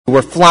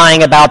were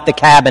flying about the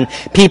cabin.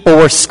 People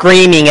were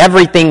screaming.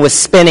 Everything was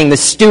spinning. The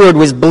steward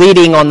was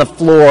bleeding on the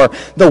floor.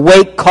 The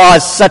wake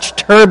caused such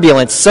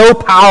turbulence, so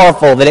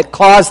powerful that it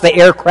caused the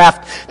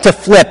aircraft to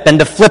flip and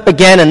to flip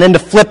again and then to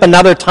flip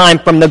another time.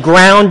 From the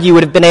ground, you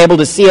would have been able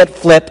to see it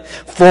flip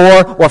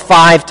 4 or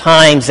 5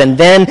 times. And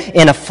then,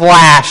 in a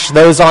flash,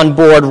 those on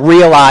board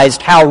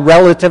realized how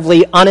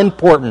relatively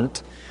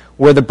unimportant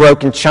were the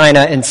broken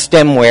china and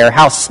stemware,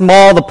 how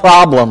small the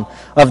problem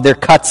of their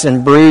cuts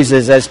and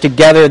bruises, as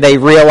together they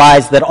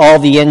realized that all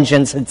the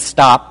engines had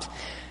stopped.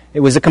 It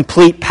was a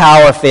complete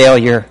power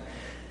failure.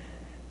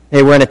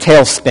 They were in a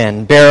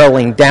tailspin,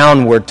 barreling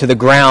downward to the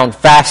ground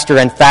faster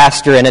and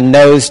faster in a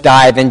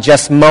nosedive. In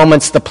just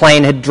moments, the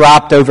plane had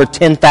dropped over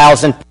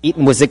 10,000 feet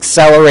and was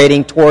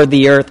accelerating toward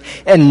the earth,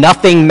 and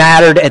nothing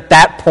mattered at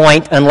that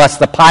point unless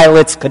the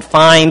pilots could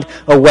find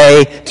a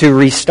way to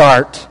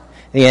restart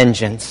the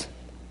engines.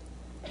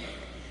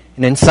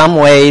 And in some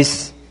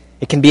ways,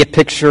 it can be a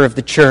picture of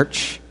the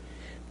church.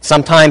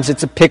 Sometimes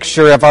it's a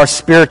picture of our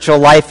spiritual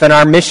life and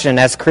our mission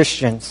as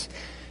Christians.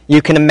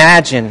 You can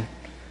imagine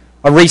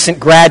a recent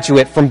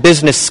graduate from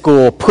business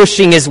school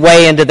pushing his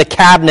way into the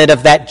cabinet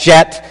of that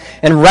jet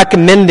and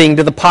recommending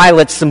to the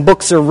pilots some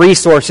books or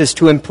resources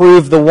to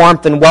improve the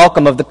warmth and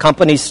welcome of the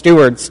company's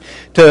stewards,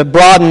 to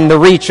broaden the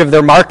reach of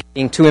their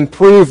marketing, to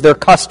improve their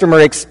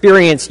customer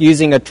experience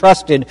using a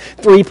trusted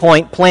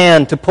 3-point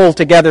plan, to pull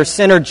together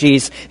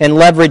synergies and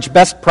leverage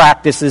best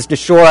practices to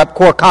shore up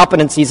core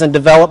competencies and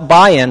develop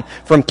buy-in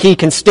from key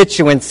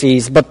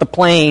constituencies. But the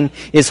plane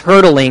is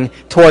hurtling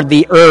toward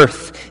the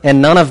earth,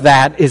 and none of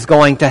that is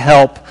going to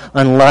help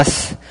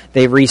unless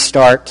they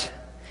restart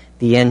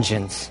the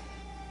engines.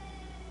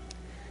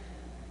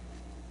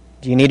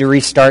 Do you need to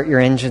restart your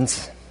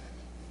engines?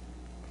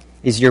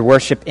 Is your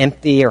worship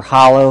empty or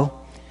hollow?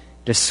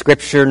 Does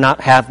Scripture not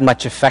have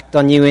much effect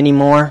on you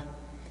anymore?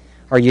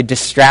 Are you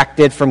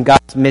distracted from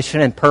God's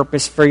mission and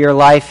purpose for your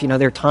life? You know,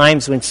 there are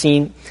times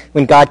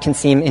when God can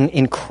seem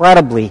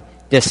incredibly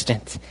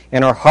distant,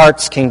 and our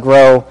hearts can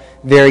grow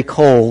very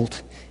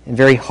cold and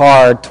very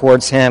hard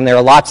towards Him. There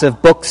are lots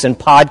of books and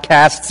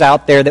podcasts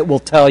out there that will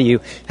tell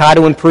you how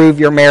to improve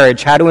your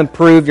marriage, how to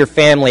improve your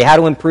family, how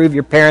to improve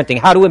your parenting,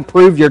 how to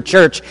improve your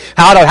church,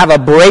 how to have a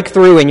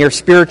breakthrough in your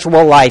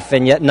spiritual life,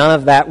 and yet none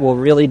of that will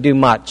really do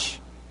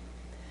much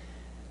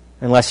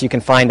unless you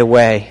can find a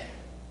way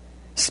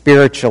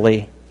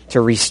spiritually to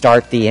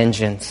restart the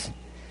engines.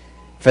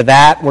 For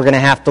that, we're going to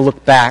have to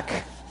look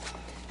back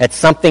at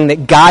something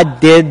that God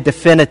did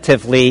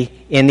definitively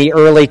in the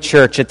early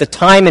church, at the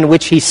time in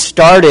which He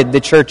started the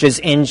church's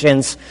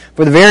engines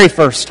for the very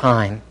first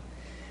time.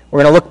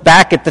 We're going to look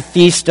back at the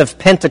Feast of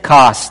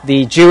Pentecost,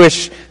 the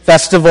Jewish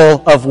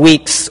festival of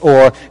weeks,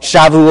 or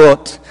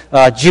Shavuot,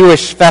 a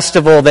Jewish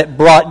festival that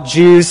brought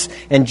Jews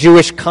and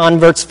Jewish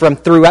converts from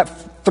throughout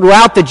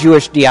the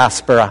Jewish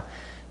diaspora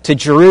to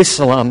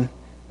Jerusalem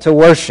to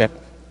worship.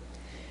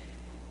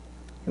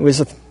 It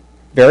was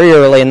very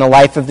early in the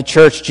life of the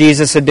church.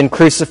 Jesus had been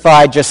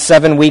crucified just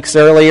 7 weeks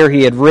earlier.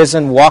 He had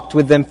risen, walked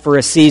with them for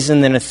a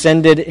season, then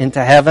ascended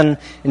into heaven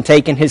and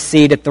taken His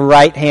seat at the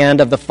right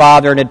hand of the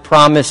Father, and had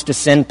promised to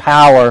send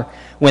power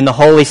when the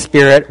Holy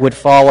Spirit would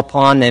fall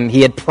upon them.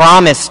 He had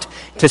promised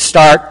to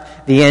start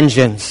the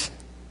engines.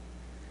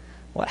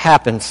 What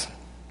happens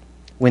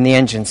when the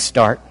engines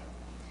start?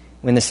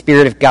 When the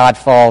Spirit of God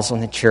falls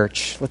on the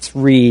church? Let's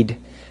read.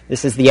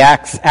 This is the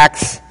Acts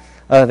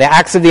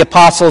of the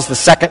Apostles, the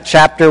 2nd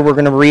chapter. We're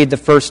going to read the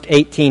first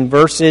 18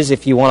 verses.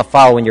 If you want to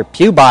follow in your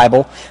pew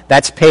Bible,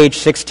 that's page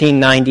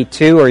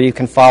 1692, or you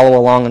can follow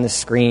along on the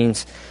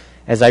screens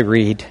as I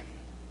read.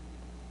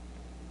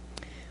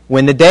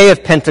 When the day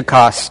of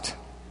Pentecost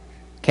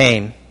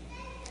came,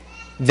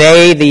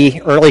 they,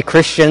 the early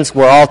Christians,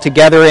 were all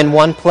together in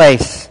one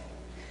place,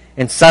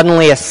 and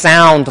suddenly a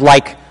sound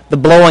like the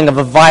blowing of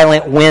a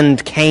violent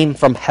wind came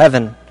from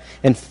heaven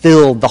and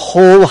filled the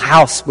whole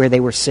house where they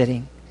were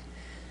sitting.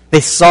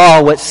 They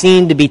saw what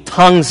seemed to be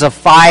tongues of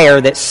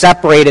fire that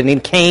separated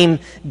and came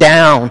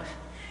down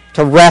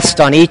to rest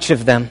on each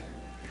of them.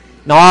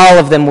 And all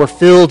of them were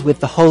filled with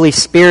the Holy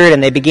Spirit,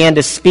 and they began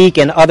to speak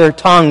in other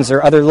tongues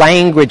or other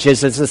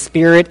languages as the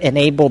Spirit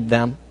enabled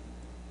them.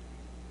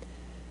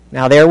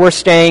 Now there were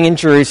staying in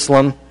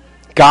Jerusalem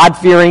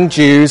God-fearing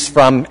Jews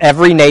from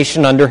every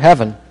nation under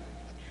heaven.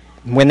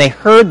 And when they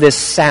heard this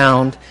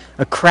sound,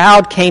 a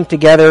crowd came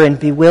together in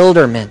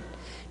bewilderment,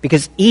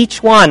 because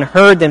each one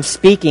heard them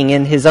speaking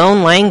in his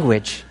own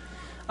language.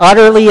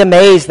 Utterly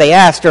amazed, they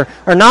asked,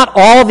 Are not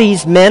all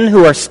these men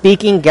who are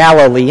speaking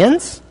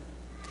Galileans?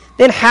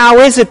 Then how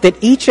is it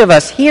that each of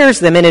us hears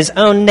them in his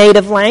own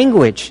native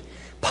language?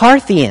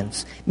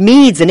 Parthians,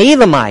 Medes and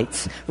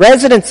Elamites,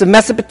 residents of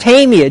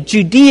Mesopotamia,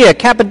 Judea,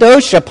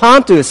 Cappadocia,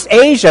 Pontus,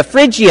 Asia,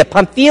 Phrygia,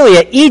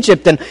 Pamphylia,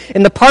 Egypt, and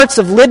in the parts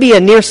of Libya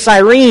near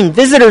Cyrene,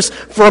 visitors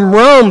from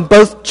Rome,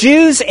 both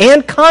Jews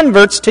and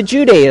converts to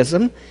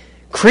Judaism,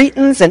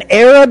 Cretans and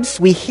Arabs,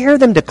 we hear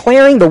them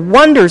declaring the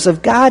wonders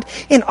of God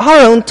in our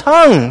own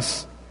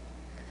tongues.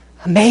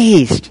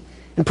 Amazed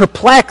and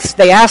perplexed,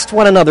 they asked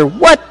one another,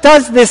 What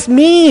does this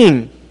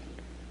mean?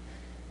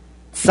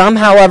 Some,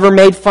 however,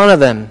 made fun of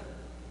them,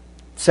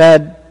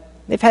 said,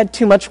 they've had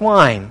too much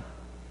wine.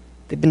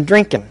 They've been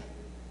drinking.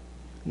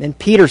 And then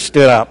Peter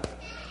stood up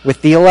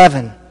with the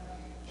 11.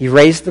 He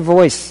raised the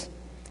voice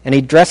and he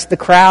addressed the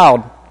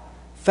crowd.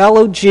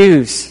 Fellow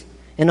Jews,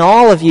 and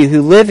all of you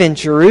who live in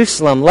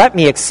Jerusalem, let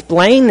me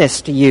explain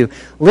this to you.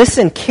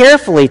 Listen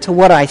carefully to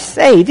what I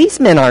say. These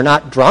men are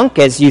not drunk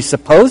as you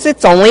suppose.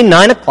 It's only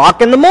 9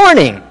 o'clock in the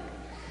morning.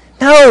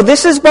 No,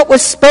 this is what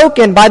was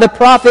spoken by the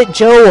prophet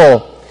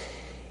Joel.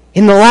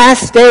 In the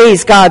last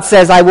days, God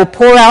says, I will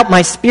pour out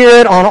my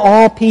Spirit on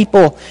all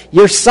people.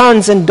 Your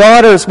sons and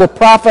daughters will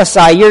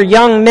prophesy. Your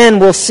young men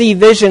will see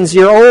visions.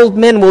 Your old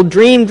men will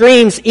dream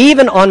dreams.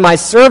 Even on my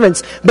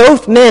servants,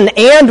 both men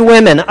and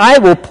women, I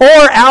will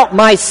pour out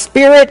my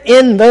Spirit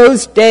in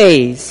those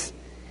days,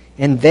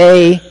 and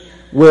they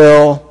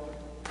will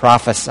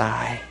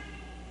prophesy.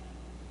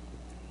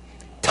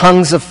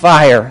 Tongues of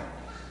fire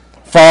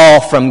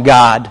fall from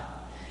God.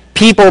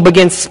 People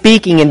begin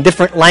speaking in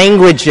different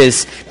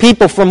languages.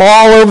 People from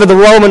all over the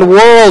Roman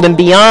world and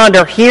beyond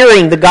are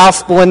hearing the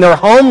gospel in their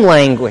home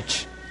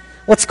language.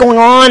 What's going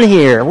on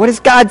here? What is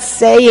God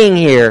saying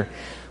here?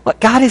 What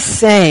God is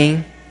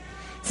saying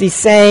is He's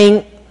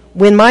saying,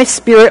 when my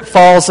Spirit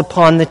falls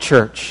upon the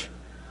church,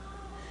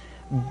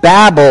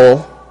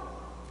 Babel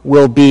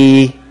will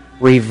be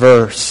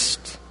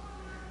reversed.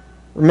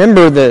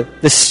 Remember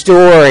the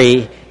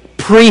story,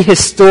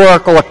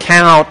 prehistorical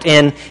account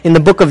in the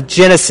book of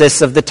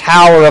Genesis of the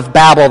Tower of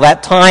Babel,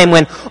 that time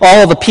when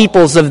all the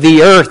peoples of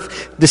the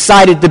earth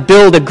decided to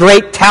build a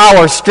great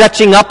tower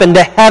stretching up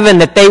into heaven,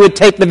 that they would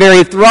take the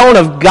very throne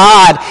of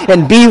God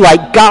and be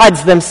like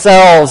gods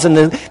themselves. And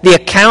the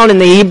account in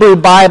the Hebrew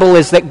Bible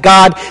is that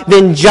God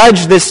then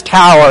judged this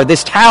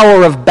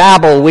Tower of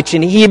Babel, which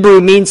in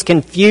Hebrew means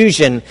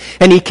confusion.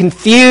 And He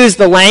confused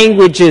the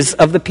languages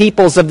of the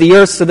peoples of the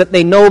earth so that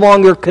they no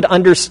longer could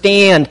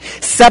understand,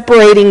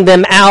 separating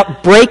them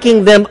out,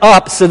 breaking them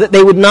up so that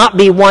they would not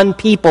be one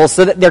people,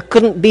 so that there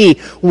couldn't be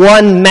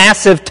one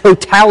massive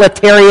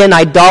totalitarian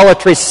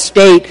idolatrous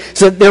state,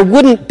 so that there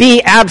wouldn't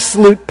be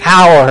absolute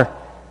power,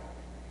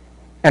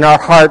 and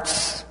our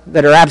hearts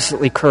that are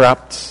absolutely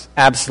corrupt,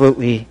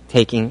 absolutely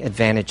taking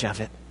advantage of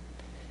it.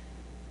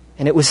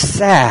 And it was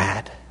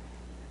sad,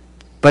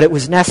 but it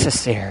was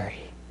necessary.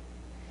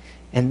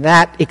 And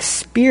that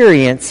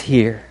experience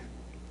here,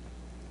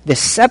 this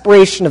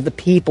separation of the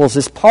peoples,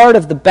 is part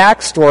of the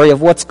backstory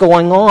of what's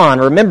going on.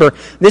 Remember,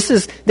 this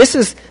is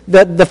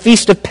the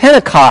Feast of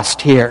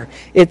Pentecost here.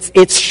 It's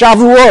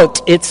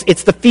Shavuot.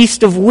 It's the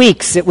Feast of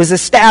Weeks. It was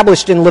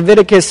established in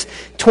Leviticus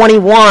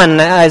 21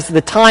 as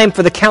the time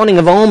for the counting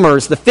of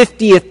omers, the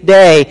 50th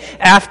day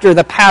after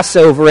the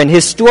Passover. And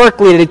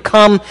historically it had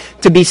come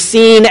to be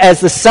seen as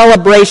the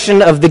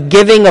celebration of the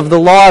giving of the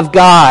law of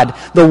God,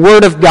 the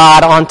Word of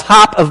God, on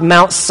top of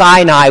Mount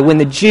Sinai, when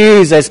the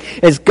Jews, as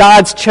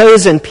God's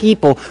chosen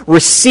people,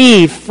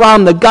 received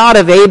from the God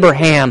of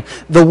Abraham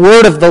the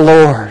Word of the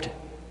Lord.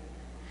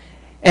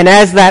 And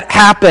as that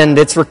happened,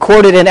 it's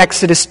recorded in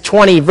Exodus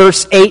 20,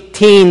 verse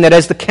 18, that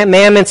as the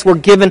commandments were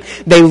given,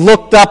 they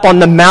looked up on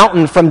the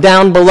mountain from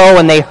down below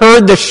and they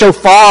heard the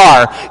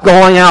shofar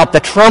going out, the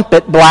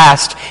trumpet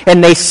blast,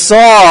 and they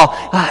saw,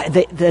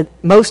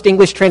 most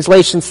English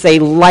translations say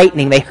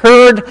lightning. They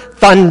heard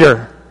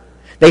thunder.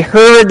 They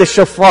heard the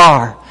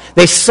shofar.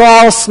 They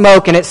saw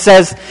smoke, and it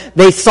says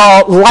they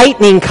saw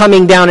lightning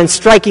coming down and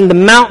striking the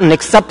mountain,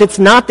 except it's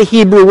not the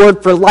Hebrew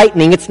word for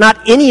lightning. It's not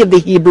any of the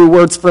Hebrew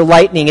words for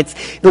lightning. It's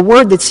the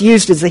word that's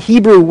used as the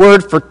Hebrew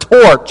word for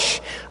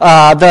torch.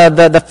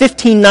 The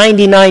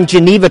 1599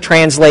 Geneva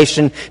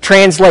translation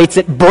translates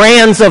it,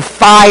 brands of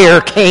fire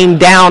came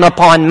down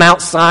upon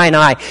Mount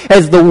Sinai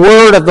as the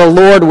word of the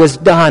Lord was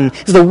done,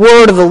 as the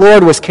word of the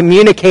Lord was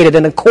communicated.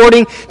 And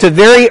according to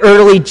very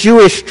early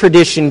Jewish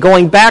tradition,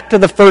 going back to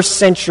the 1st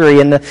century,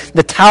 in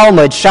the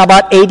Talmud,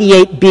 Shabbat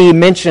 88b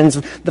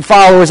mentions the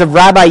followers of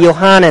Rabbi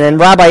Yohanan and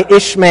Rabbi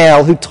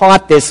Ishmael who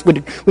taught this,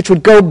 which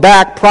would go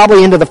back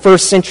probably into the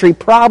 1st century,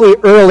 probably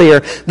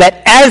earlier,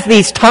 that as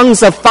these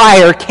tongues of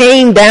fire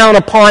came down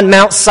upon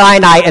Mount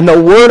Sinai and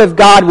the Word of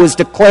God was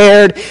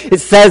declared,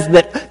 it says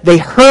that they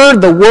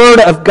heard the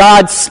Word of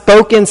God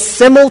spoken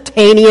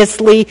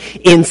simultaneously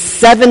in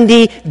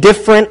 70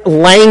 different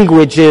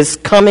languages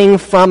coming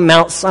from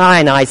Mount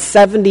Sinai.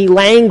 70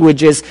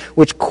 languages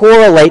which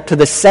correlate to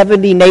the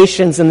 70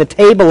 nations in the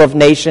table of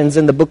nations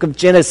in the book of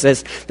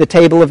Genesis, the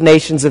table of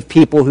nations of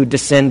people who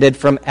descended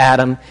from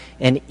Adam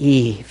and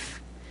Eve.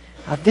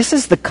 Now, this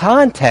is the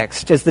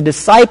context as the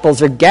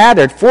disciples are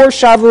gathered for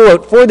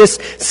Shavuot, for this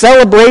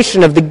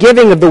celebration of the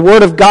giving of the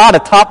Word of God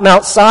atop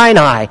Mount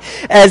Sinai,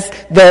 as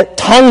the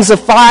tongues of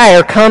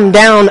fire come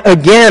down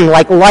again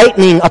like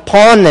lightning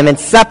upon them and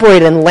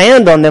separate and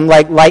land on them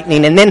like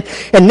lightning. And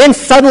then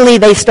suddenly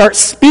they start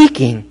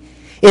speaking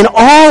in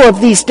all of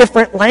these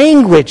different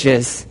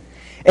languages.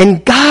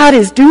 And God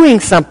is doing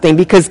something,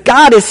 because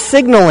God is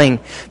signaling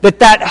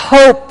that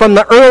hope from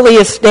the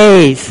earliest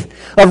days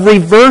of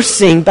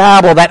reversing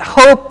Babel, that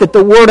hope that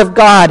the Word of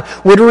God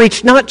would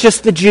reach not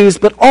just the Jews,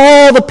 but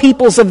all the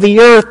peoples of the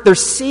earth. They're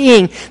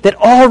seeing that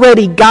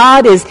already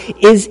God is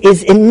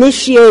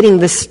initiating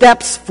the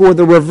steps for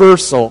the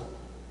reversal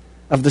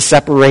of the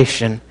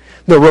separation,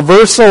 the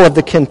reversal of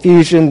the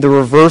confusion, the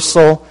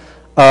reversal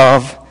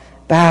of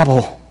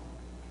Babel.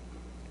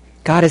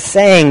 God is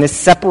saying this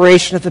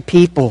separation of the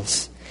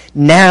peoples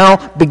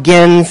now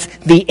begins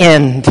the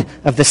end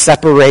of the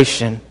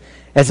separation,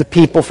 as a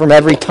people from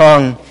every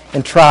tongue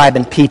and tribe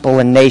and people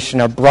and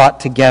nation are brought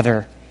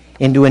together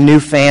into a new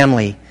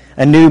family,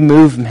 a new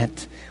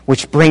movement,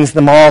 which brings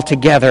them all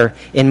together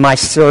in my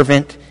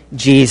servant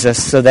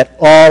Jesus, so that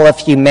all of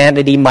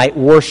humanity might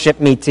worship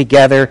me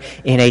together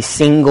in a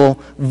single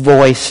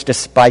voice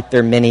despite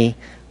their many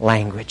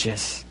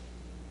languages.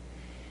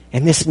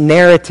 And this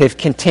narrative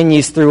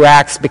continues through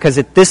Acts, because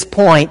at this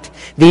point,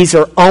 these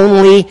are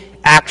only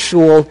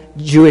actual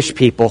Jewish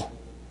people.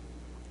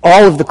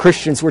 All of the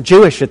Christians were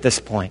Jewish at this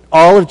point.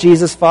 All of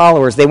Jesus'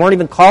 followers. They weren't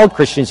even called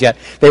Christians yet.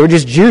 They were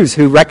just Jews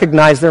who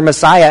recognized their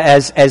Messiah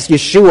as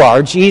Yeshua,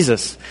 or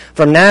Jesus,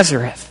 from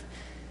Nazareth.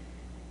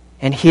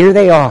 And here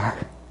they are,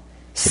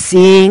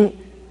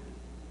 seeing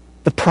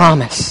the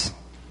promise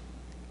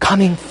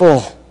coming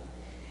full.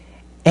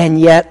 And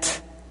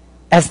yet,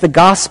 as the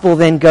gospel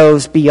then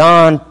goes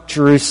beyond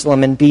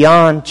Jerusalem and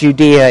beyond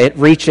Judea, it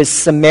reaches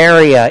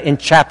Samaria in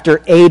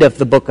chapter 8 of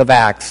the book of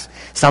Acts,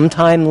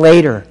 sometime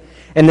later.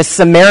 And the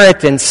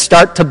Samaritans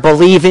start to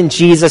believe in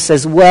Jesus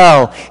as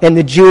well. And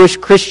the Jewish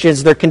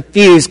Christians, they're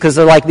confused because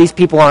they're like, these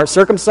people aren't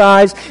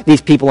circumcised.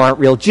 These people aren't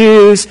real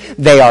Jews.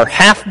 They are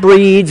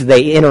half-breeds.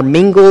 They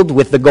intermingled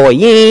with the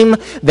Goyim.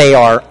 They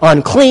are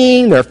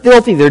unclean. They're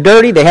filthy. They're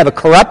dirty. They have a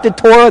corrupted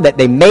Torah that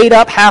they made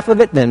up half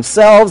of it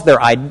themselves.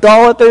 They're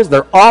idolaters.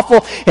 They're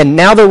awful. And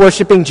now they're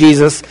worshiping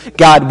Jesus.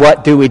 God,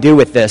 what do we do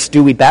with this?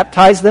 Do we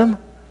baptize them?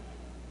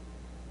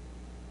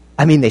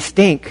 I mean, they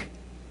stink.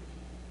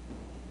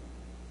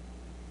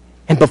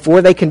 And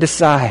before they can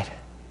decide,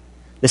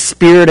 the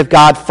Spirit of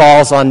God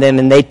falls on them,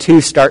 and they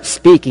too start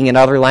speaking in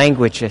other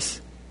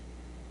languages.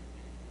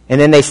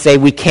 And then they say,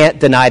 we can't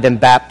deny them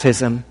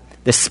baptism.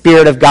 The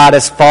Spirit of God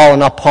has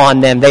fallen upon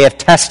them. They have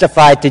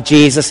testified to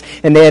Jesus,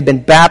 and they have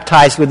been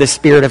baptized with the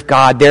Spirit of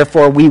God.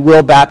 Therefore, we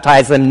will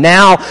baptize them.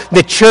 Now,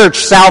 the church,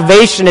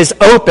 salvation is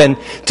open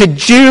to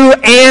Jew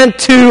and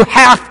to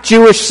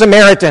half-Jewish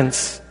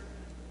Samaritans.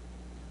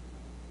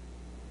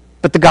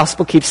 But the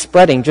gospel keeps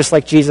spreading, just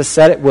like Jesus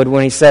said it would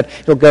when he said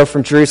it'll go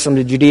from Jerusalem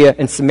to Judea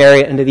and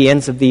Samaria and to the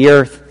ends of the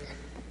earth.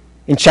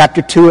 In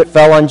chapter 2, it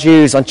fell on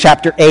Jews. On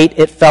chapter 8,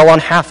 it fell on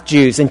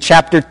half-Jews. In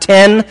chapter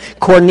 10,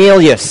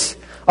 Cornelius,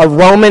 a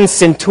Roman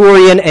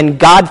centurion and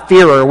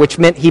God-fearer, which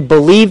meant he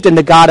believed in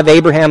the God of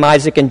Abraham,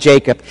 Isaac, and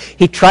Jacob.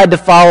 He tried to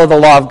follow the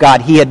law of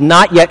God. He had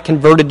not yet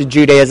converted to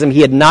Judaism. He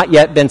had not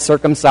yet been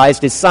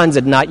circumcised. His sons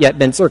had not yet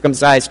been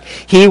circumcised.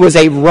 He was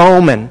a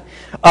Roman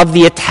of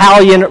the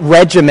Italian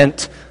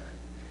regiment,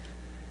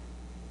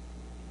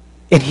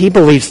 and he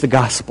believes the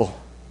gospel.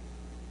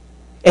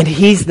 And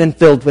he's then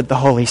filled with the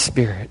Holy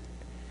Spirit.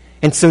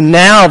 And so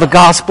now the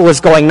gospel is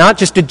going not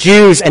just to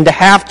Jews and to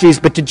half-Jews,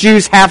 but to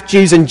Jews,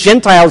 half-Jews, and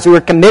Gentiles who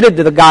are committed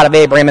to the God of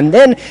Abraham. And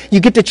then you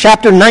get to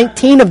chapter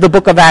 19 of the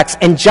book of Acts,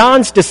 and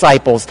John's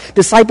disciples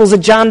of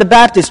John the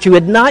Baptist, who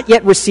had not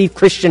yet received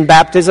Christian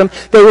baptism.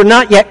 They were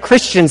not yet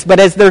Christians, but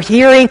as they're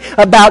hearing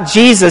about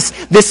Jesus,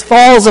 this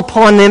falls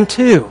upon them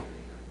too.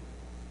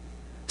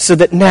 So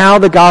that now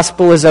the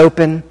gospel is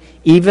open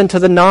even to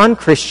the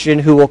non-Christian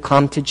who will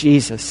come to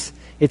Jesus.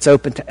 It's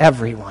open to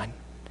everyone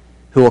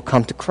who will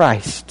come to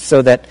Christ.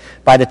 So that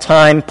by the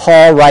time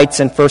Paul writes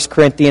in 1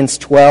 Corinthians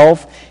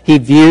 12, he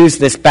views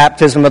this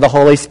baptism of the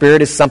Holy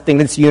Spirit as something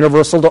that's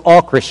universal to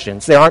all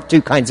Christians. There aren't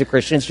two kinds of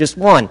Christians, just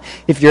one.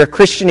 If you're a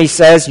Christian, he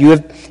says, you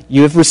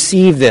have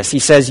received this. He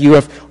says, you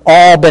have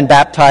all been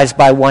baptized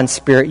by one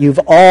Spirit. You've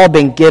all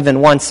been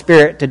given one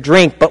Spirit to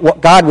drink. But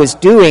what God was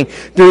doing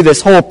through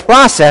this whole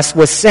process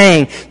was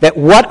saying that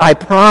what I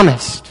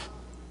promised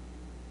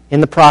in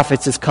the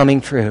prophets is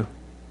coming true.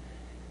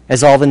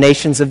 As all the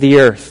nations of the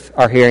earth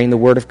are hearing the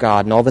word of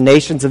God, and all the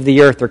nations of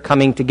the earth are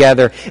coming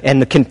together,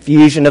 and the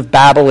confusion of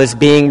Babel is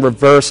being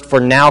reversed, for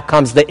now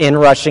comes the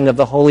inrushing of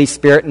the Holy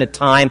Spirit in a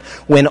time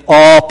when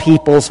all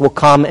peoples will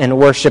come and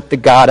worship the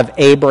God of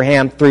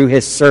Abraham through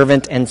his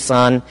servant and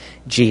son,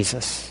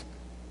 Jesus.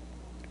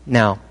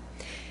 Now,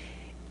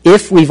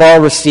 if we've all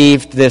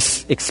received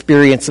this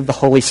experience of the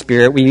Holy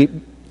Spirit,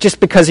 just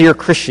because you're a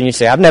Christian, you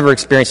say, I've never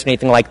experienced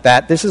anything like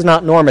that. This is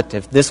not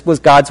normative. This was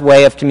God's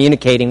way of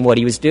communicating what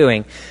he was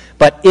doing.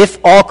 But if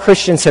all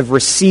Christians have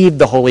received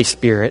the Holy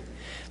Spirit,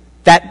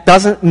 that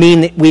doesn't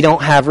mean that we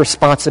don't have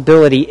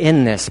responsibility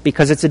in this,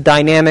 because it's a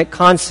dynamic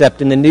concept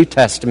in the New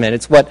Testament.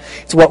 It's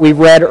what we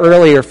read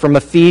earlier from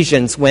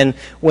Ephesians when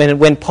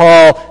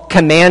Paul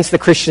commands the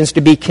Christians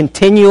to be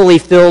continually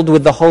filled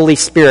with the Holy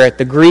Spirit.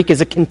 The Greek is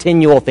a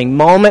continual thing,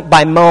 moment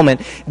by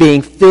moment,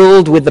 being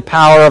filled with the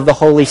power of the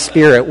Holy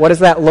Spirit. What does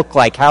that look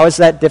like? How is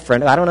that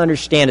different? I don't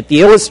understand it.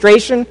 The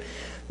illustration,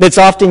 that's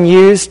often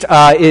used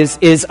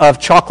is of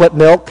chocolate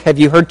milk. Have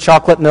you heard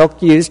chocolate milk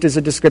used as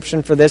a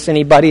description for this?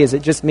 Anybody? Is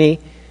it just me?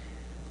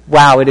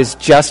 Wow, it is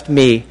just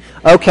me.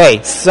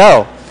 Okay,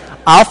 so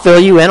I'll fill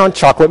you in on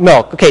chocolate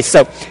milk. Okay,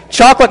 so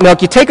chocolate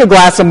milk, you take a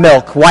glass of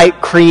milk,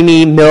 white,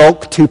 creamy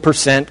milk,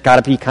 2%, got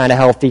to be kind of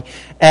healthy,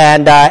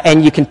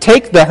 and you can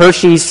take the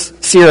Hershey's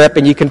syrup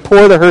and you can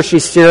pour the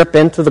Hershey's syrup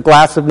into the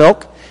glass of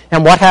milk,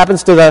 and what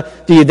happens to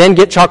do you then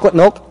get chocolate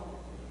milk?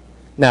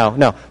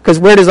 No, because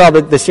where does all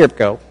the syrup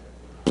go?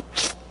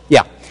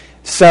 Yeah.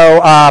 So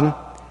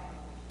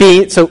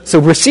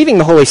receiving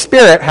the Holy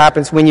Spirit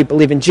happens when you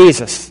believe in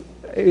Jesus,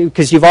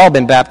 because you've all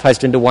been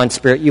baptized into one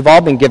Spirit. You've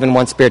all been given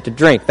one Spirit to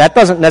drink. That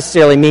doesn't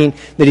necessarily mean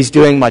that He's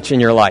doing much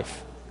in your life.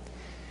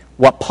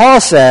 What Paul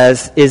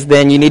says is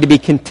then you need to be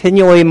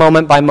continually,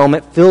 moment by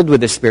moment, filled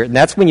with the Spirit. And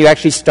that's when you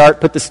actually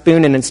put the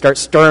spoon in and start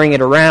stirring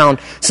it around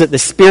so that the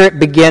Spirit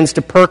begins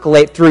to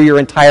percolate through your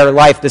entire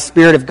life. The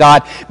Spirit of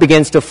God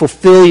begins to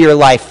fulfill your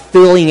life,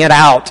 filling it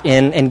out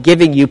and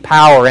giving you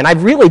power. And I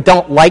really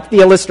don't like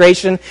the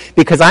illustration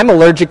because I'm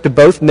allergic to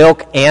both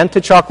milk and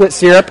to chocolate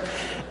syrup.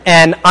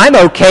 And I'm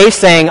okay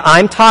saying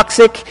I'm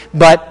toxic,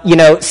 but,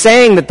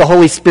 saying that the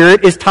Holy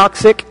Spirit is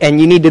toxic and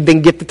you need to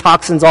then get the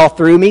toxins all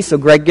through me so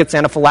Greg gets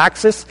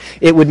anaphylaxis,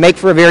 it would make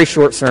for a very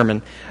short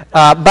sermon.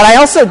 But I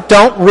also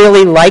don't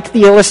really like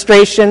the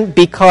illustration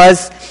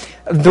because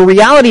the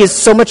reality is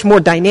so much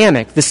more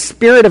dynamic. The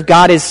Spirit of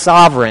God is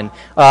sovereign.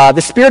 The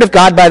Spirit of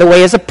God, by the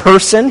way, is a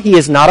person. He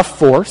is not a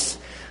force.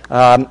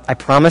 I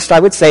promised I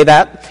would say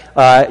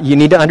that. You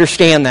need to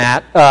understand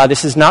that.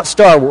 This is not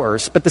Star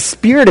Wars. But the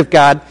Spirit of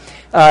God,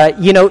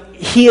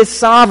 He is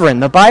sovereign.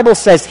 The Bible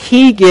says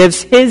He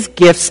gives His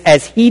gifts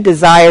as He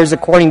desires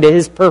according to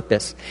His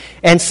purpose.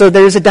 And so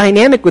there's a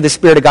dynamic with the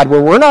Spirit of God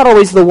where we're not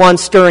always the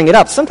ones stirring it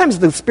up. Sometimes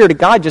the Spirit of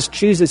God just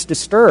chooses to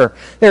stir.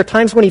 There are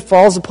times when He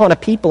falls upon a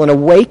people and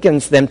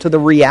awakens them to the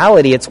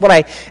reality. It's what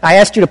I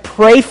asked you to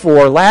pray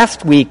for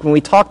last week when we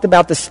talked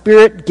about the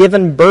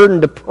Spirit-given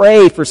burden to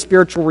pray for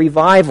spiritual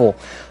revival.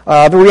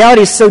 The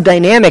reality is so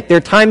dynamic. There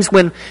are times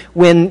when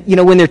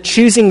they're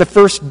choosing the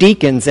first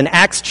deacons in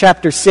Acts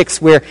chapter 6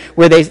 where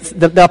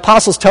the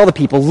apostles tell the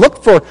people,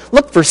 look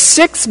for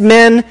 6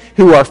 men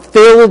who are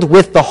filled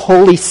with the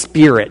Holy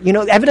Spirit.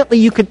 Evidently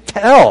you could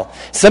tell.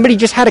 Somebody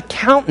just had a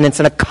countenance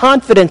and a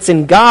confidence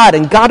in God,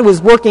 and God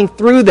was working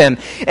through them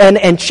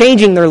and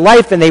changing their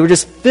life, and they were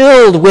just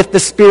filled with the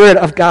Spirit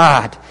of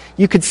God.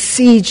 You could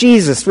see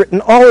Jesus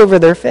written all over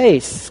their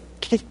face.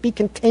 Be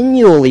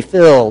continually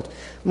filled,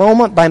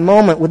 moment by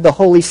moment, with the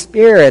Holy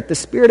Spirit. The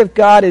Spirit of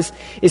God is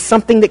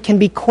something that can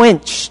be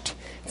quenched.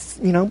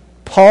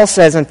 Paul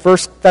says in 1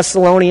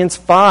 Thessalonians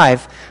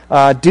 5,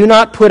 do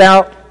not put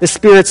out the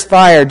Spirit's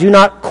fire. Do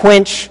not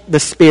quench the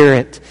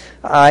Spirit.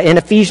 In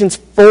Ephesians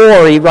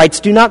 4, he writes,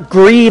 do not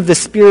grieve the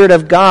Spirit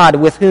of God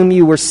with whom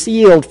you were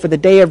sealed for the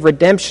day of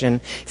redemption.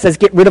 He says,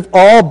 get rid of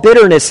all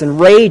bitterness and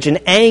rage and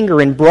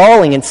anger and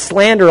brawling and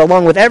slander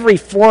along with every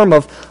form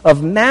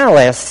of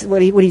malice.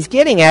 What he's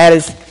getting at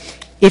is,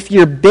 if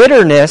your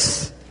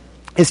bitterness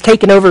has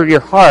taken over your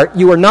heart,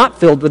 you are not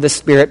filled with the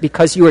Spirit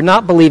because you are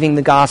not believing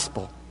the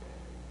gospel.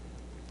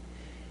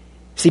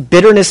 See,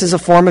 bitterness is a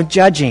form of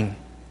judging.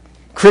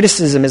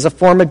 Criticism is a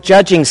form of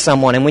judging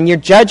someone. And when you're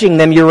judging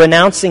them, you're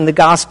renouncing the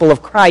gospel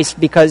of Christ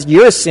because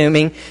you're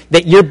assuming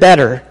that you're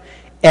better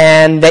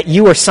and that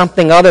you are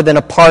something other than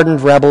a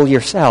pardoned rebel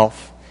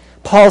yourself.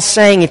 Paul's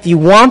saying if you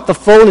want the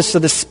fullness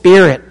of the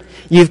Spirit,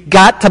 you've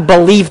got to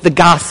believe the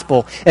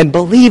gospel and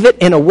believe it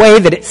in a way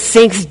that it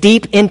sinks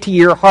deep into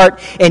your heart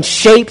and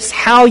shapes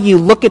how you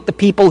look at the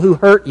people who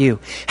hurt you,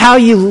 how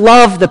you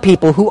love the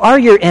people who are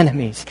your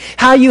enemies,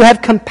 how you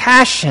have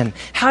compassion,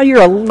 how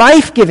you're a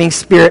life-giving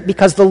spirit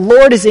because the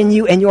Lord is in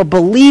you and you're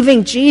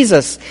believing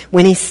Jesus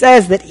when He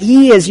says that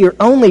He is your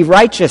only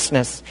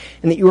righteousness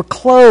and that you are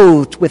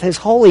clothed with His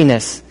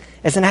holiness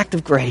as an act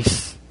of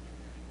grace.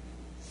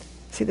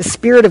 See, the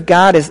Spirit of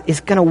God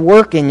is going to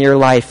work in your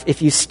life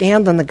if you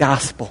stand on the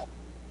gospel,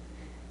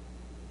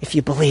 if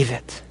you believe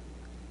it.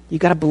 You've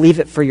got to believe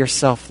it for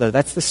yourself, though.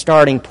 That's the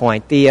starting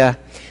point. The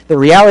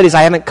reality is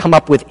I haven't come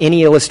up with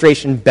any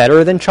illustration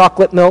better than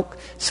chocolate milk,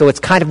 so it's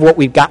kind of what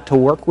we've got to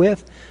work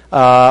with.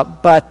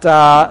 But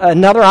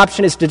another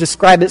option is to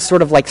describe it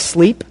sort of like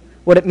sleep,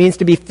 what it means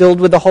to be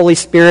filled with the Holy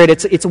Spirit.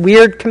 It's a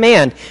weird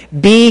command.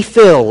 Be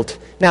filled.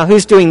 Now,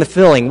 who's doing the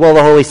filling? Well,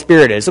 the Holy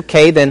Spirit is.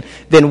 Okay, then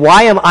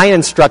why am I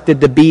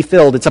instructed to be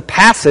filled? It's a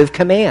passive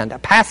command, a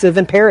passive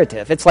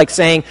imperative. It's like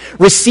saying,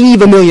 receive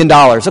 $1 million.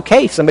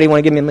 Okay, somebody want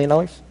to give me $1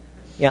 million?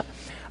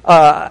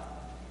 Yeah.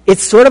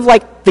 It's sort of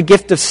like the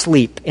gift of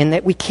sleep in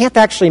that we can't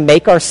actually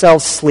make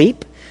ourselves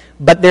sleep,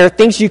 but there are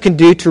things you can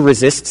do to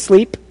resist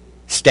sleep.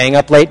 Staying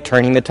up late,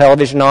 turning the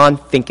television on,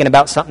 thinking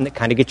about something that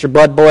kind of gets your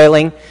blood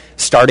boiling,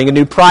 starting a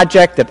new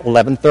project at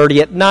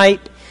 11:30 at night,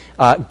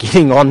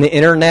 getting on the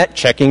internet,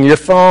 checking your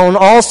phone,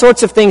 all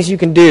sorts of things you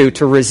can do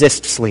to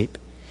resist sleep.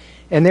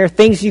 And there are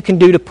things you can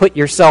do to put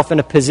yourself in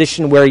a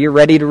position where you're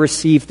ready to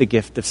receive the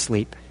gift of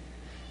sleep.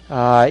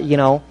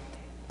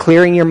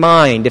 clearing your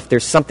mind. If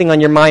there's something on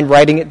your mind,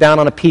 writing it down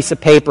on a piece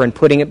of paper and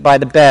putting it by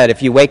the bed.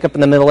 If you wake up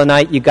in the middle of the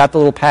night, you got the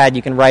little pad,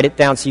 you can write it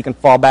down so you can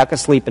fall back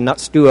asleep and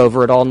not stew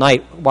over it all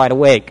night wide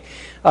awake.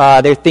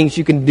 There are things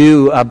you can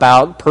do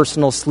about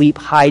personal sleep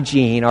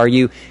hygiene. Are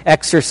you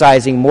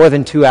exercising more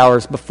than 2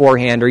 hours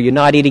beforehand? Are you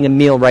not eating a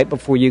meal right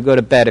before you go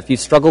to bed? If you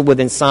struggle with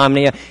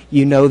insomnia,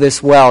 you know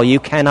this well. You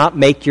cannot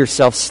make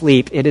yourself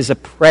sleep. It is a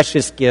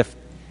precious gift,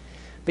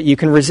 but you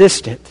can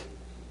resist it.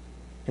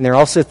 And there are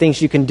also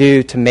things you can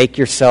do to make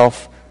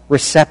yourself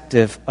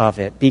receptive of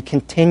it. Be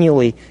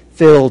continually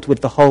filled with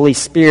the Holy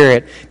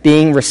Spirit,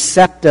 being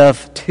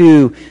receptive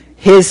to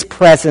His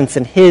presence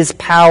and His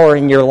power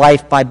in your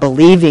life by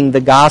believing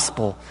the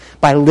gospel,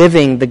 by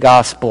living the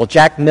gospel.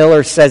 Jack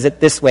Miller says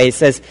it this way. He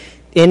says,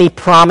 any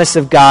promise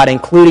of God,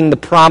 including the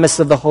promise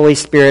of the Holy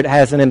Spirit,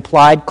 has an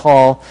implied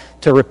call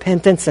to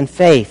repentance and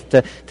faith,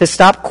 to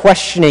stop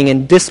questioning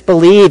and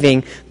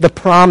disbelieving the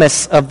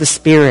promise of the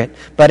Spirit,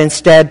 but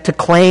instead to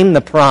claim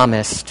the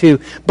promise, to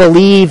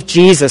believe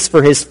Jesus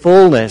for His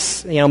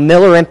fullness.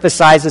 Miller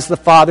emphasizes the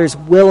Father's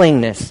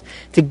willingness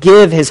to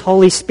give His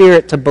Holy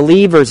Spirit to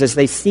believers as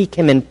they seek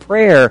Him in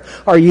prayer.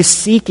 Are you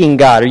seeking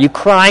God? Are you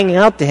crying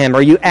out to Him?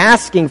 Are you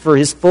asking for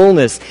His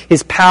fullness,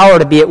 His power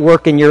to be at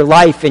work in your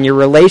life, in your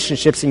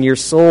relationships, in your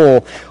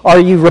soul? Are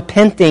you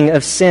repenting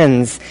of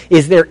sins?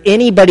 Is there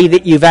anybody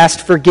that you've asked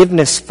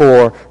forgiveness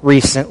for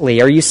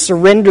recently? Are you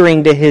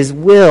surrendering to His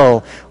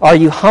will? Are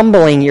you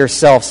humbling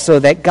yourself so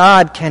that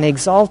God can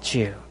exalt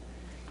you?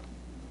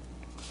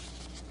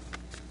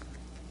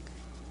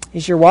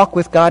 Is your walk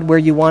with God where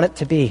you want it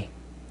to be?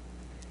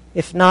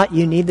 If not,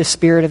 you need the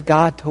Spirit of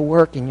God to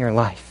work in your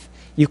life.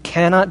 You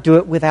cannot do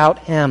it without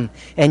Him.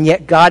 And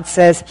yet God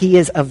says He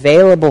is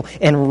available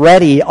and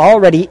ready,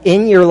 already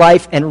in your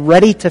life and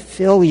ready to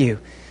fill you.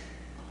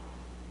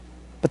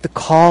 But the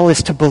call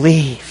is to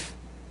believe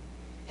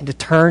and to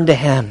turn to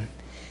Him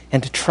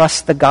and to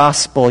trust the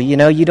gospel.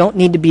 You don't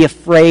need to be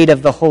afraid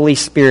of the Holy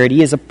Spirit.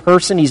 He is a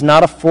person. He's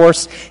not a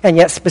force. And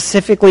yet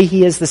specifically,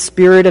 He is the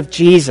Spirit of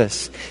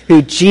Jesus,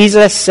 who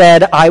Jesus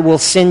said, I will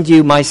send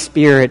you my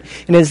Spirit.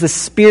 And it is the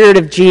Spirit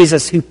of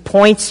Jesus who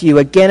points you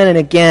again and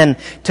again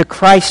to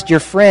Christ, your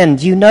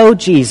friend. You know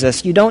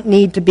Jesus. You don't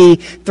need to be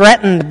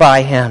threatened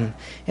by Him.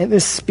 And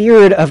the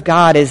Spirit of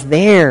God is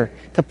there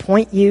to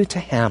point you to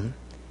Him.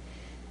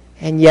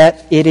 And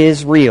yet it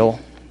is real.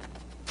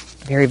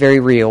 Very, very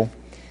real.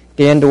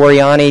 Dan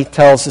Doriani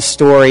tells a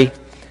story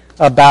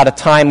about a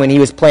time when he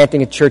was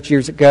planting a church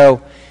years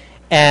ago,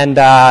 and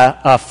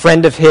a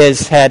friend of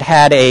his had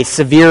had a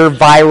severe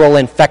viral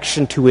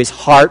infection to his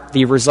heart.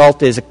 The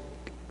result is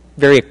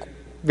very,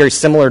 very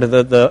similar to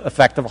the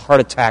effect of a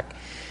heart attack.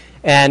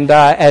 And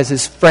as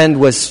his friend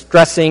was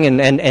stressing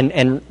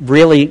and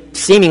really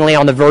seemingly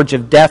on the verge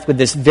of death with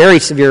this very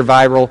severe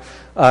viral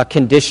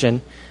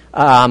condition,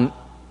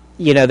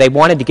 they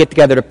wanted to get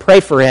together to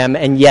pray for him,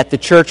 and yet the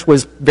church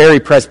was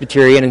very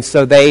Presbyterian, and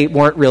so they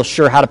weren't real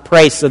sure how to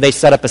pray, so they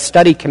set up a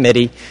study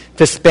committee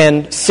to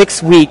spend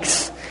 6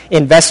 weeks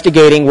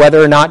investigating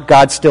whether or not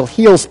God still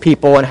heals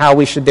people and how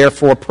we should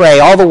therefore pray.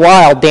 All the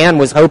while, Dan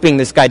was hoping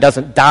this guy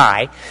doesn't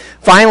die.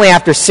 Finally,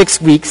 after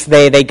 6 weeks,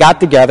 they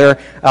got together.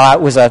 It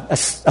was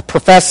a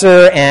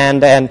professor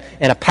and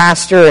a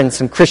pastor and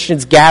some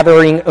Christians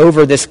gathering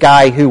over this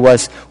guy who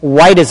was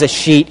white as a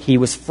sheet. He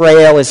was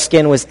frail. His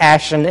skin was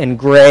ashen and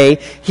gray.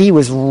 He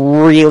was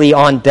really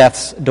on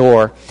death's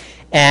door.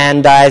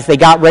 And as they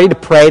got ready to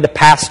pray, the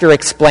pastor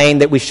explained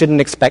that we shouldn't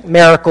expect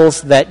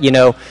miracles, that,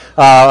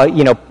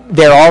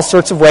 there are all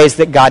sorts of ways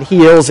that God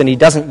heals, and He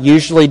doesn't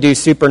usually do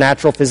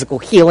supernatural physical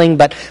healing,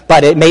 but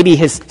maybe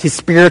his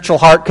spiritual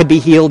heart could be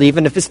healed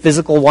even if his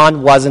physical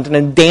one wasn't. And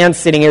then Dan's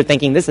sitting here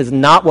thinking, this is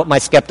not what my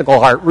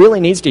skeptical heart really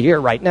needs to hear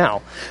right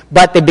now.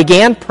 But they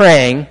began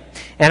praying,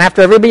 and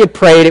after everybody had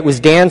prayed, it was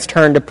Dan's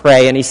turn to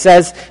pray. And he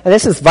says, and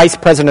this is vice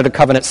president of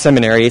Covenant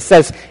Seminary, he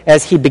says,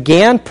 as he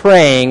began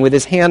praying with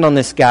his hand on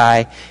this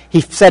guy,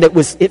 he said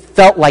it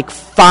felt like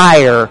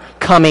fire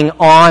coming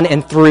on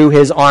and through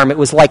his arm. It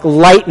was like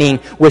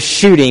lightning was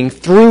shooting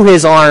through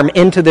his arm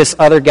into this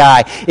other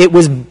guy. It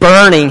was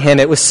burning him.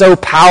 It was so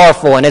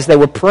powerful. And as they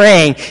were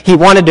praying, he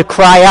wanted to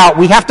cry out,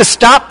 we have to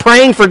stop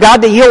praying for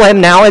God to heal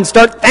him now and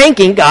start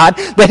thanking God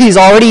that He's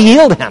already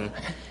healed him.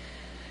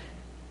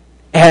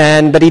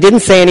 But he didn't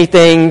say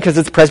anything because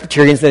it's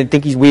Presbyterians, they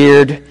think he's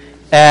weird.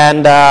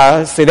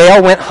 And so they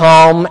all went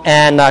home,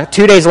 and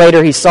 2 days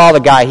later he saw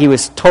the guy. He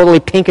was totally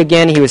pink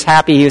again. He was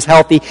happy. He was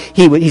healthy.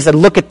 He said,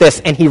 look at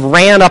this. And he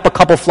ran up a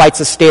couple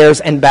flights of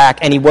stairs and back,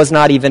 and he was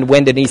not even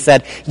winded. He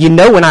said,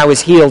 when I was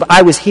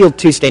healed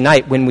Tuesday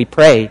night when we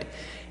prayed.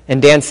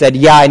 And Dan said,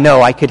 yeah, I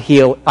know. I could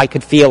feel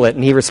it.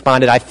 And he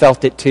responded, I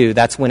felt it too.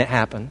 That's when it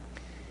happened.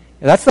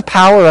 And that's the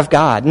power of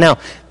God. Now,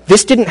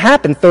 This didn't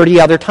happen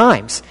 30 other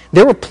times.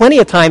 There were plenty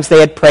of times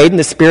they had prayed and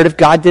the Spirit of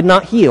God did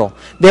not heal.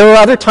 There were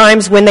other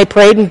times when they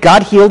prayed and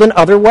God healed in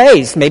other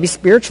ways, maybe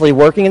spiritually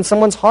working in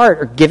someone's heart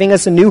or giving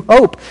us a new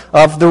hope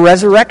of the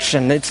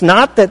resurrection. It's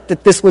not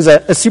that this was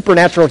a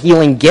supernatural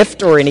healing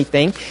gift or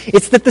anything.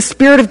 It's that the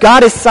Spirit of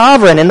God is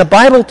sovereign, and the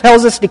Bible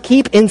tells us to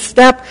keep in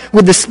step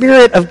with the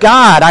Spirit of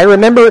God. I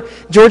remember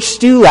George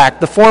Stulak,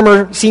 the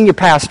former senior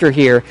pastor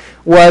here,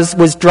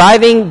 was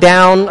driving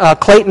down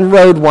Clayton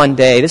Road one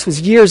day. This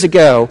was years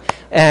ago,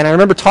 and I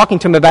remember talking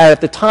to him about it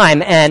at the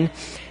time, and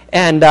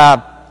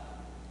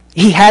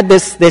he had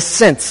this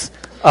sense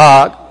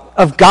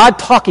of God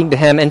talking to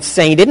him and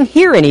saying, he didn't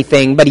hear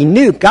anything, but he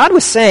knew God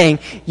was saying,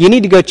 you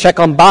need to go check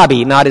on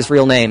Bobby, not his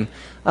real name.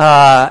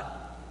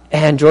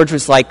 And George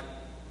was like,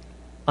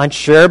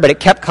 unsure, but it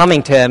kept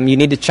coming to him, you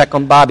need to check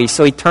on Bobby.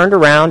 So he turned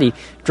around, he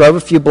drove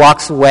a few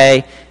blocks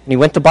away, and he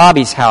went to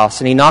Bobby's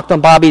house, and he knocked on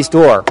Bobby's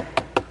door.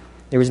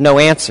 There was no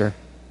answer.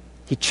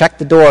 He checked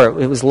the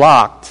door. It was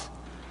locked.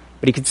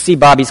 But he could see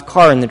Bobby's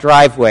car in the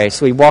driveway.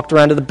 So he walked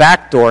around to the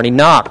back door and he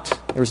knocked.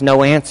 There was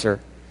no answer.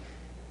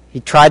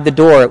 He tried the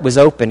door. It was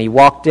open. He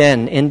walked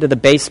into the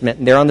basement.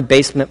 And there on the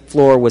basement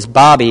floor was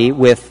Bobby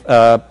with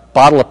a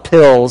bottle of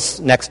pills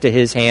next to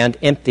his hand,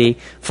 empty,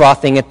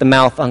 frothing at the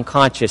mouth,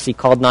 unconscious. He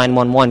called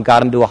 911,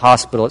 got him to a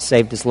hospital. It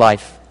saved his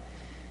life.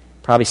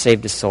 Probably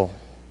saved his soul.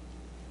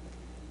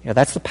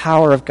 That's the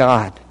power of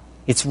God.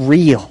 It's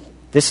real.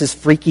 This is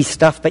freaky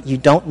stuff, but you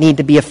don't need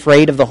to be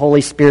afraid of the Holy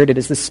Spirit. It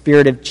is the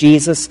Spirit of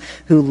Jesus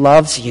who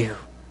loves you.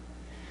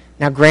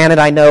 Now, granted,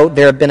 I know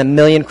there have been a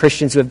million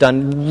Christians who have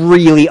done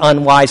really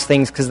unwise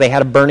things because they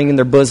had a burning in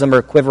their bosom or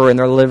a quiver in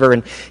their liver.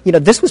 And,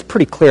 this was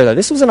pretty clear, though.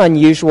 This was an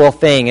unusual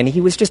thing, and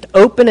he was just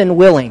open and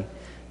willing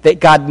that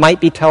God might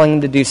be telling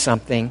him to do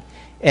something.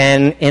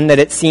 And in that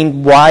it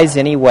seemed wise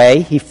anyway,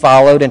 he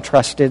followed and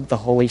trusted the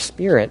Holy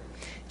Spirit.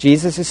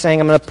 Jesus is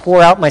saying, I'm going to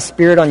pour out my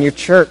Spirit on your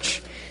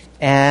church.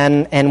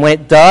 And when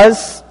it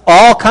does,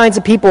 all kinds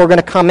of people are going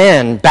to come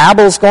in.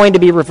 Babel's going to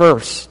be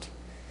reversed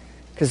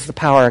because it's the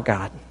power of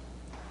God.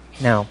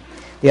 Now,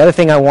 the other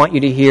thing I want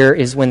you to hear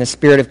is when the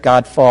Spirit of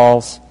God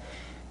falls,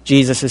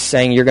 Jesus is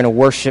saying, you're going to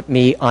worship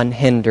me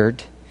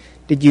unhindered.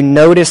 Did you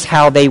notice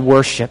how they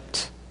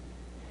worshiped?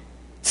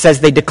 It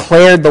says they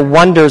declared the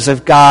wonders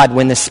of God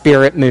when the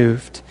Spirit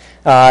moved.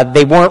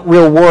 They weren't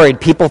real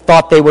worried. People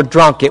thought they were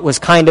drunk. It was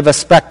kind of a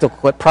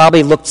spectacle. It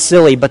probably looked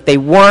silly, but they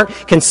weren't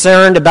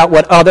concerned about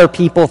what other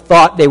people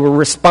thought. They were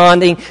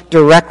responding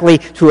directly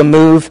to a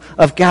move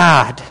of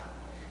God.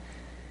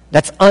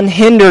 That's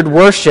unhindered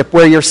worship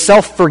where you're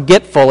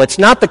self-forgetful. It's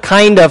not the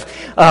kind of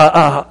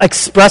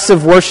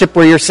expressive worship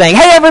where you're saying,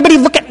 hey, everybody,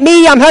 look at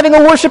me. I'm having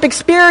a worship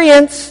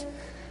experience.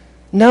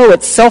 No,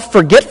 it's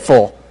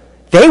self-forgetful.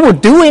 They were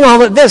doing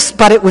all of this,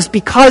 but it was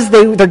because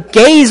their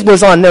gaze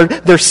was on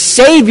their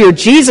Savior,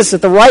 Jesus,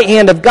 at the right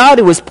hand of God,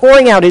 who was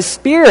pouring out His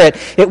Spirit.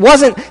 It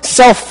wasn't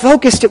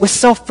self-focused, it was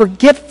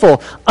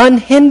self-forgetful,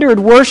 unhindered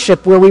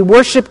worship, where we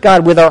worship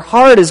God with our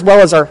heart as well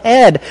as our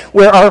head,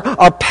 where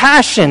our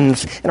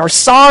passions and our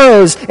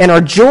sorrows and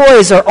our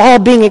joys are all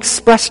being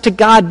expressed to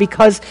God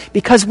because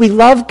we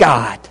love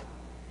God.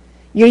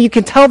 You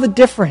can tell the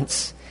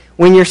difference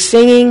when you're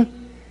singing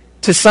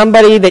to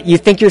somebody that you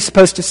think you're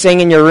supposed to sing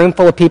in your room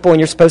full of people and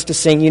you're supposed to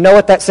sing. You know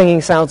what that singing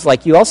sounds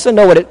like. You also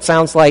know what it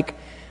sounds like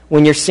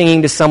when you're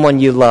singing to someone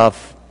you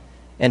love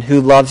and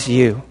who loves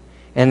you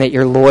and that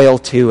you're loyal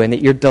to and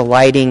that you're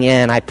delighting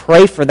in. I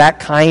pray for that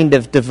kind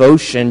of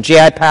devotion.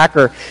 J.I.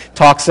 Packer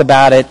talks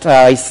about it.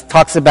 He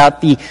talks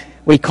about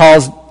what he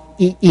calls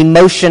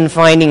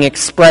emotion-finding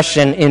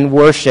expression in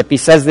worship. He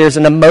says there's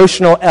an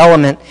emotional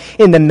element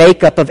in the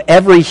makeup of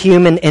every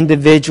human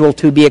individual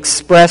to be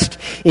expressed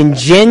in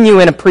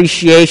genuine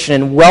appreciation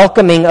and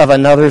welcoming of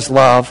another's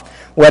love,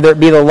 whether it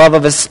be the love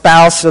of a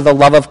spouse or the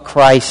love of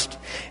Christ.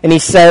 And he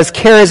says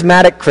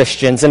charismatic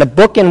Christians, in a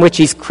book in which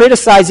he's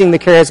criticizing the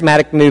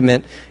charismatic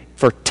movement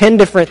for 10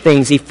 different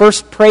things, he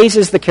first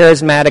praises the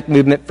charismatic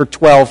movement for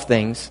 12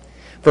 things,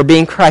 for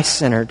being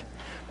Christ-centered,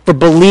 for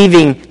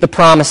believing the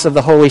promise of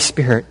the Holy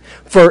Spirit,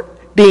 for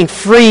being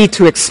free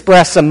to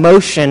express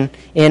emotion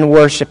in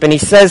worship. And he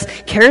says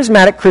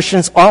charismatic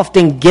Christians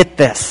often get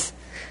this.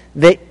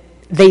 They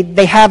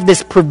have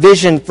this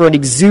provision for an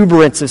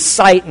exuberance of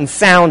sight and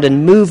sound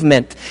and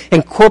movement,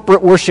 and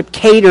corporate worship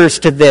caters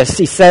to this.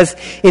 He says,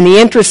 in the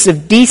interests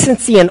of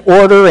decency and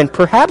order and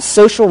perhaps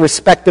social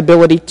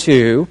respectability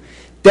too,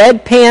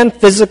 deadpan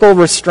physical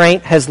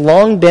restraint has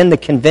long been the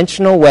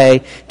conventional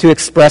way to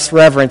express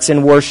reverence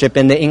in worship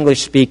in the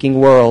English-speaking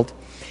world.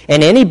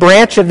 And any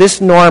branch of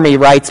this norm, he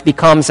writes,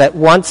 becomes at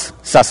once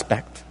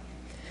suspect.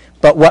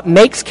 But what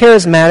makes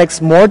charismatics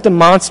more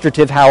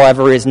demonstrative,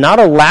 however, is not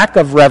a lack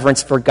of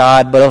reverence for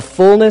God, but a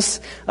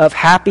fullness of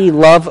happy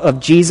love of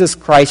Jesus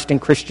Christ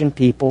and Christian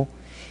people.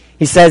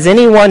 He says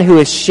anyone who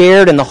has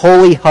shared in the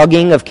holy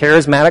hugging of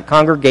charismatic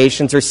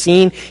congregations or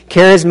seen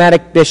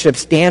charismatic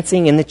bishops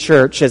dancing in the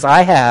church, as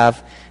I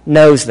have,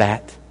 knows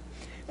that.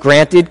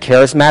 Granted,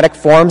 charismatic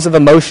forms of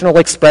emotional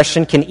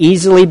expression can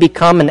easily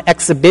become an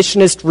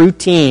exhibitionist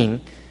routine,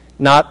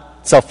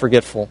 not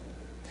self-forgetful.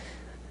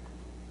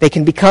 They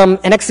can become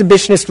an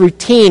exhibitionist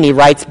routine, he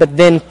writes, but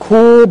then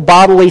cool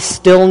bodily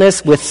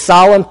stillness with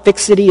solemn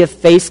fixity of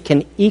face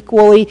can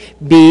equally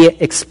be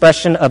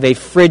expression of a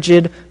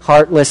frigid,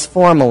 heartless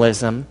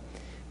formalism.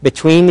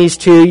 Between these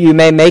two, you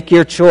may make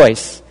your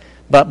choice,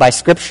 but by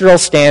scriptural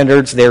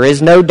standards, there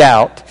is no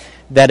doubt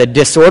that a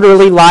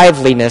disorderly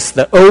liveliness,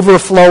 the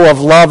overflow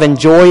of love and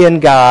joy in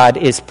God,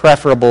 is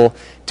preferable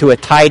to a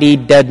tidy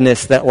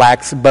deadness that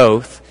lacks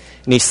both.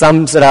 And he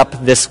sums it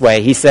up this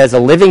way. He says, a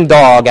living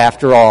dog,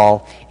 after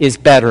all, is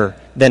better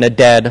than a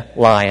dead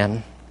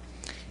lion.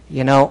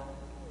 You know,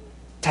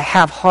 to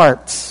have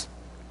hearts,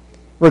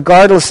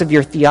 regardless of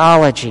your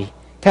theology,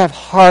 to have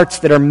hearts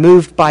that are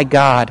moved by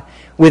God,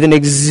 with an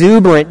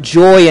exuberant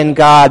joy in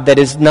God that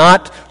is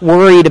not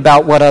worried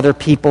about what other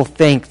people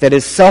think, that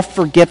is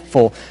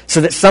self-forgetful,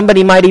 so that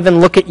somebody might even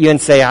look at you and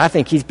say, I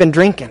think he's been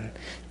drinking.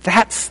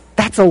 That's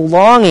a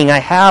longing I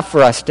have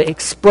for us to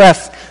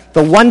express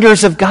the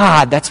wonders of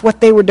God. That's what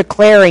they were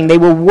declaring. They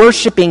were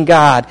worshiping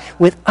God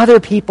with other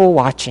people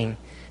watching.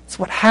 It's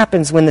what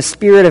happens when the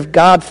Spirit of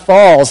God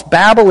falls.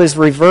 Babel is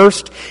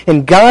reversed,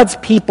 and God's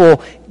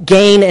people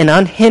gain an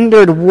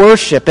unhindered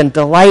worship and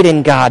delight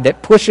in God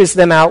that pushes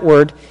them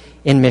outward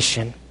in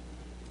mission.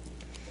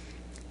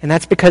 And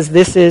that's because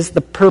this is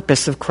the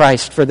purpose of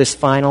Christ for this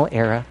final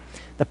era.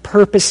 The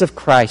purpose of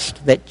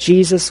Christ, that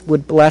Jesus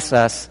would bless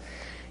us.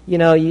 You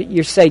know,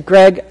 you say,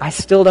 Greg, I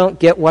still don't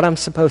get what I'm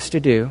supposed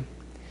to do.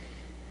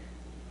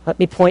 Let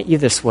me point you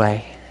this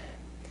way.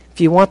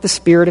 If you want the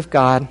Spirit of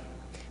God,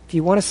 if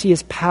you want to see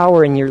His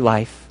power in your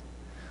life,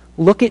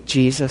 look at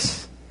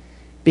Jesus.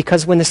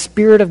 Because when the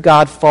Spirit of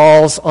God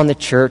falls on the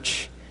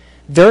church,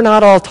 they're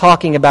not all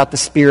talking about the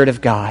Spirit of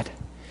God.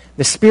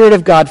 The Spirit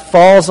of God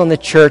falls on the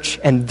church,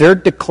 and they're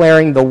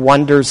declaring the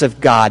wonders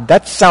of God.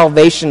 That's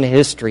salvation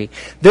history.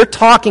 They're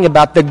talking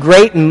about the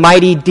great and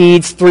mighty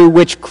deeds through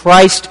which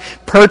Christ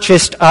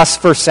purchased us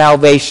for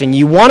salvation.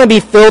 You want to be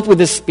filled with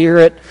the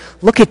Spirit?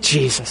 Look at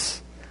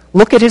Jesus.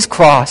 Look at His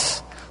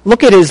cross.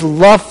 Look at His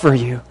love for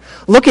you.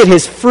 Look at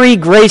His free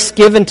grace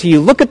given to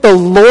you. Look at the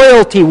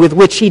loyalty with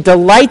which He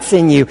delights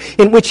in you,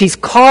 in which He's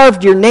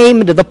carved your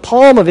name into the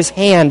palm of His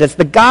hand as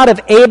the God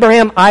of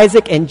Abraham,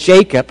 Isaac, and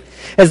Jacob,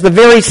 as the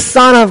very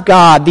Son of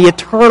God, the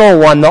Eternal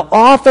One, the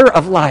author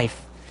of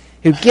life,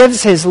 who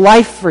gives His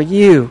life for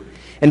you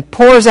and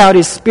pours out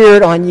His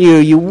Spirit on you.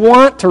 You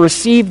want to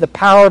receive the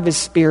power of His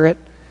Spirit?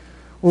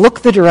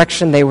 Look the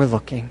direction they were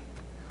looking.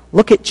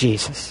 Look at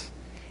Jesus.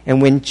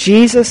 And when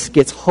Jesus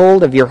gets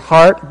hold of your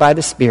heart by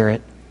the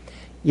Spirit,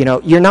 you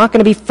know, you're not going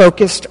to be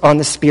focused on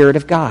the Spirit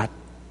of God.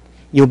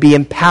 You'll be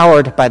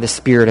empowered by the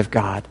Spirit of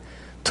God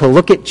to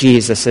look at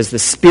Jesus as the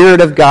Spirit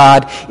of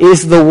God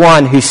is the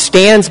one who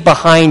stands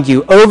behind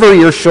you, over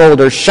your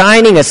shoulder,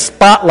 shining a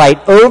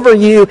spotlight over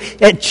you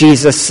at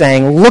Jesus,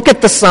 saying, look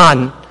at the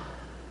Son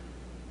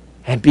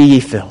and be ye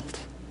filled.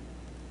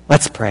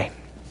 Let's pray.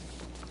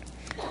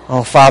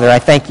 Oh, Father, I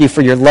thank you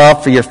for your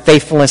love, for your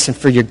faithfulness, and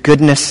for your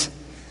goodness.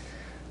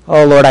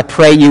 Oh, Lord, I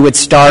pray you would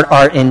start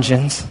our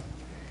engines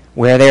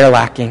where they are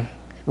lacking.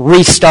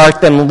 Restart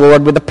them,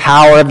 Lord, with the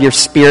power of your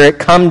Spirit.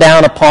 Come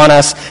down upon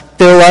us,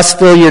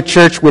 fill your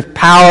church with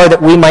power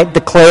that we might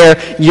declare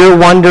your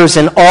wonders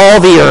in all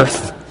the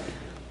earth.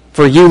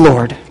 For you,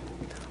 Lord,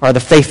 are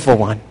the faithful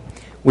one.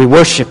 We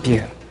worship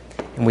you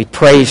and we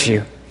praise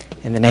you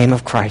in the name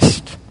of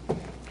Christ.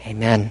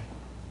 Amen.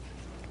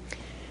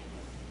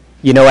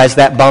 You know, as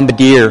that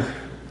bombardier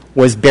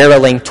was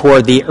barreling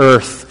toward the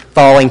earth,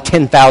 falling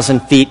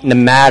 10,000 feet in a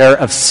matter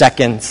of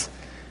seconds,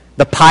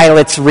 the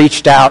pilots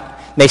reached out.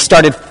 They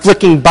started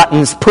flicking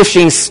buttons,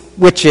 pushing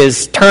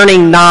switches,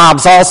 turning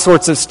knobs, all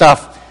sorts of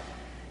stuff.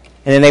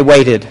 And then they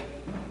waited.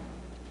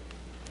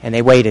 And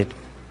they waited.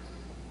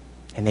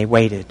 And they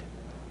waited.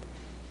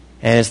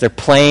 And as their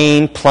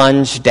plane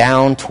plunged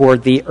down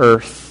toward the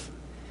earth,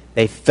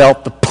 they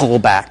felt the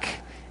pullback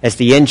as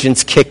the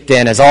engines kicked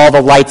in, as all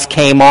the lights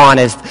came on,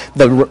 as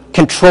the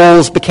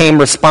controls became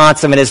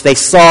responsive, and as they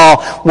saw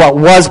what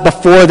was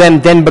before them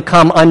then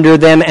become under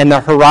them, and the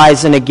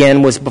horizon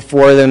again was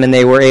before them, and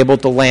they were able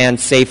to land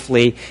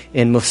safely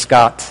in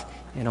Muscat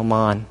in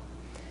Oman.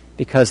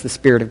 Because the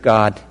Spirit of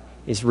God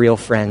is real,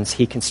 friends,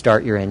 He can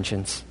start your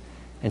engines.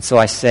 And so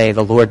I say,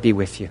 the Lord be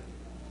with you.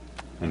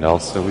 And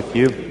also with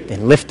you.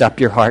 Then lift up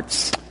your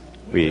hearts.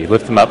 We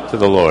lift them up to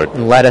the Lord.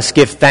 And let us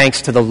give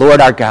thanks to the Lord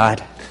our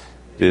God.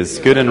 It is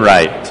good and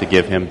right to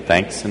give Him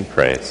thanks and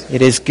praise.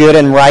 It is good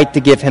and right to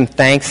give Him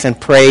thanks and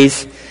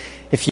praise.